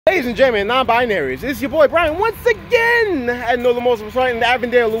Ladies and gentlemen, non-binaries, it's your boy Brian once again at No the Most Exciting in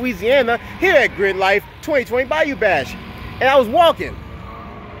Avondale, Louisiana, here at Girdlife 2020 Bayou Bash. And I was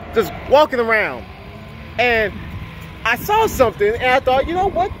just walking around, and I saw something, and I thought, you know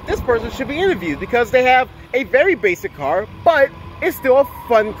what, this person should be interviewed because they have a very basic car, but it's still a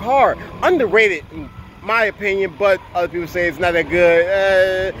fun car. Underrated, in my opinion, but other people say it's not that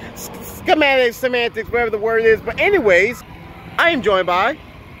good. Schematics, semantics, whatever the word is. But anyways, I am joined by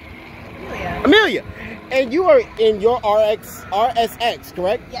Amelia. And you are in your RSX,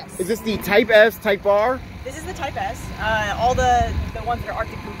 correct? Yes. Is this the Type S, Type R? This is the Type S. All the ones that are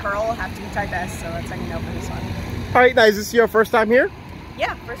Arctic Blue Curl have to be Type S, so that's how you know for this one. All right, now is this your first time here?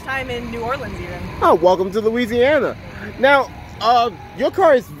 Yeah, first time in New Orleans even. Oh, welcome to Louisiana. Now, your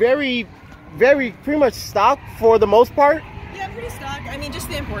car is very pretty much stock for the most part. Yeah, pretty stock. I mean, just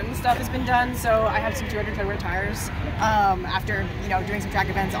the important stuff has been done. So I have some 200 toe tires after doing some track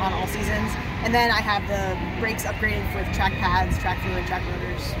events on all seasons, and then I have the brakes upgraded with track pads, track fluid, track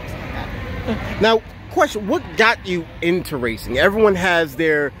rotors, stuff like that. Now, question: what got you into racing? Everyone has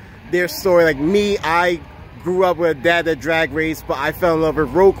their story. Like me, I grew up with a dad that drag raced, but I fell in love with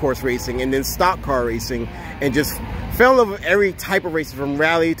road course racing and then stock car racing, and just fell in love with every type of racing, from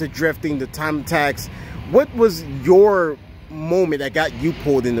rally to drifting to time attacks. What was your moment that got you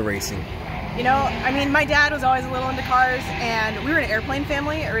pulled into racing? I mean, my dad was always a little into cars, and we were an airplane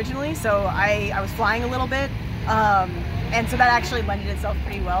family originally, so I was flying a little bit, and so that actually lended itself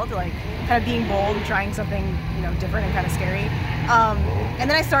pretty well to kind of being bold and trying something different and kind of scary. And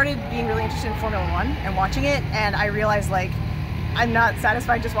then I started being really interested in Formula One and watching it, and I realized I'm not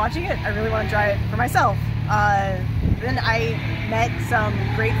satisfied just watching it. I really want to try it for myself. Then I met some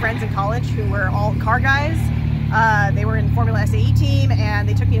great friends in college who were all car guys. They were in the Formula SAE team, and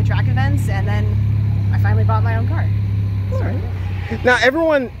they took me to track events, and then I finally bought my own car. Now,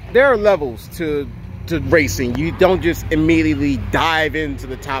 there are levels to racing. You don't just immediately dive into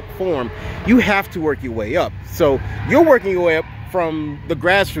the top form. You have to work your way up. So you're working your way up from the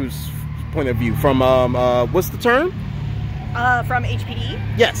grassroots point of view. From what's the term? From HPD?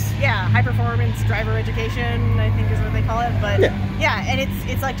 Yes. Yeah, high performance driver education, I think is what they call it. But yeah, and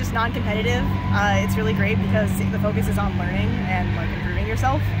it's just non-competitive. It's really great because the focus is on learning and improving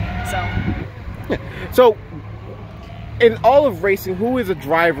yourself. So in all of racing, who is a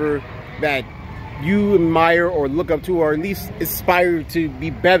driver that you admire or look up to, or at least aspire to be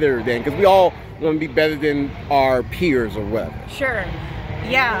better than? Because we all want to be better than our peers or whatever. Sure.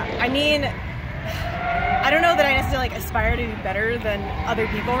 Yeah, I mean, I don't know that I necessarily aspire to be better than other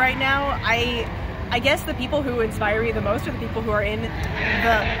people right now. I guess the people who inspire me the most are the people who are in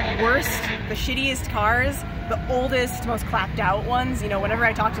the worst, the shittiest cars, the oldest, most clapped out ones. Whenever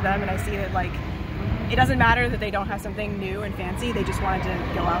I talk to them and I see that it doesn't matter that they don't have something new and fancy, they just wanted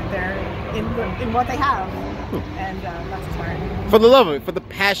to go out there in what they have, and that's inspiring. For the love of it, for the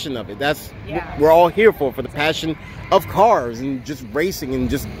passion of it. That's what we're all here for the passion of cars and just racing and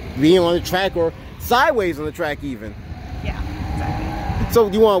just being on the track or sideways on the track even. Yeah, exactly. So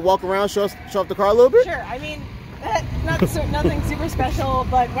do you want to walk around, show off the car a little bit? Sure. I mean, nothing super special,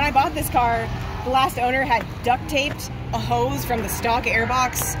 but when I bought this car, the last owner had duct taped a hose from the stock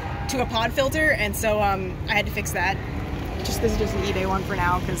airbox to a pod filter, and so I had to fix that. This is just an eBay one for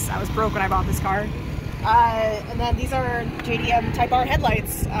now because I was broke when I bought this car. And then these are JDM Type R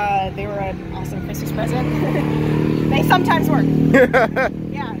headlights. They were an awesome Christmas present. They sometimes work.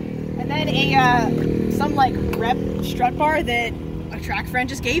 Yeah. And then some rep strut bar that a track friend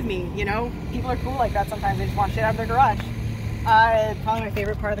just gave me. People are cool like that sometimes. They just want shit out of their garage. Probably my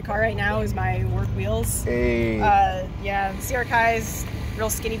favorite part of the car right now is my work wheels. Hey. Yeah, the Sierra Kai's real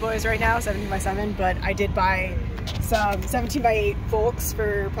skinny boys right now, 17x7, but I did buy some 17x8 Volks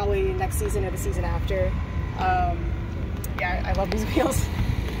for probably next season or the season after. Yeah, I love these wheels.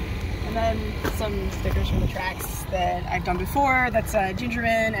 And then some stickers from the tracks that I've done before. That's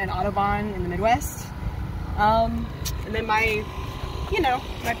Gingerman and Autobahn in the Midwest. And then my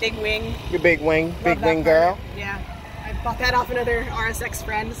big wing. Your big wing, big wing girl. Yeah, I bought that off another RSX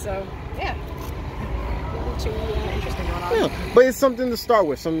friend, so yeah. Too interesting going on. Yeah, but it's something to start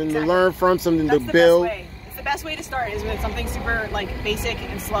with, something to learn from, something to build. Best way. It's the best way to start is with something super basic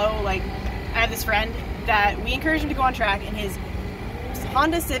and slow. I have this friend that we encouraged him to go on track, and his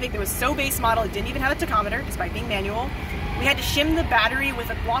Honda Civic that was so base model, it didn't even have a tachometer despite being manual. We had to shim the battery with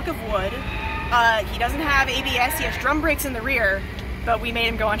a block of wood. He doesn't have ABS, he has drum brakes in the rear, but we made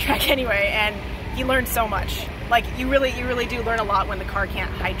him go on track anyway, and he learned so much. You really do learn a lot when the car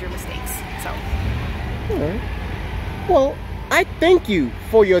can't hide your mistakes. So. Right. Well, I thank you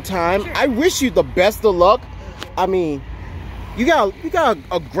for your time. Sure. I wish you the best of luck. I mean, you got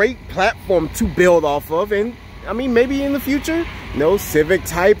a great platform to build off of, and I mean, maybe in the future, Civic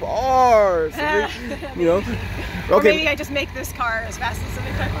Type R, you know. Okay. Or maybe I just make this car as fast as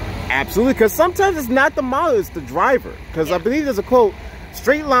Civic Type R. Absolutely, because sometimes it's not the model, it's the driver. Because I believe there's a quote,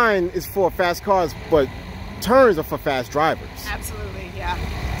 straight line is for fast cars, but turns are for fast drivers. Absolutely, yeah.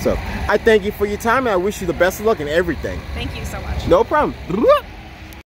 So, I thank you for your time, and I wish you the best of luck in everything. Thank you so much. No problem.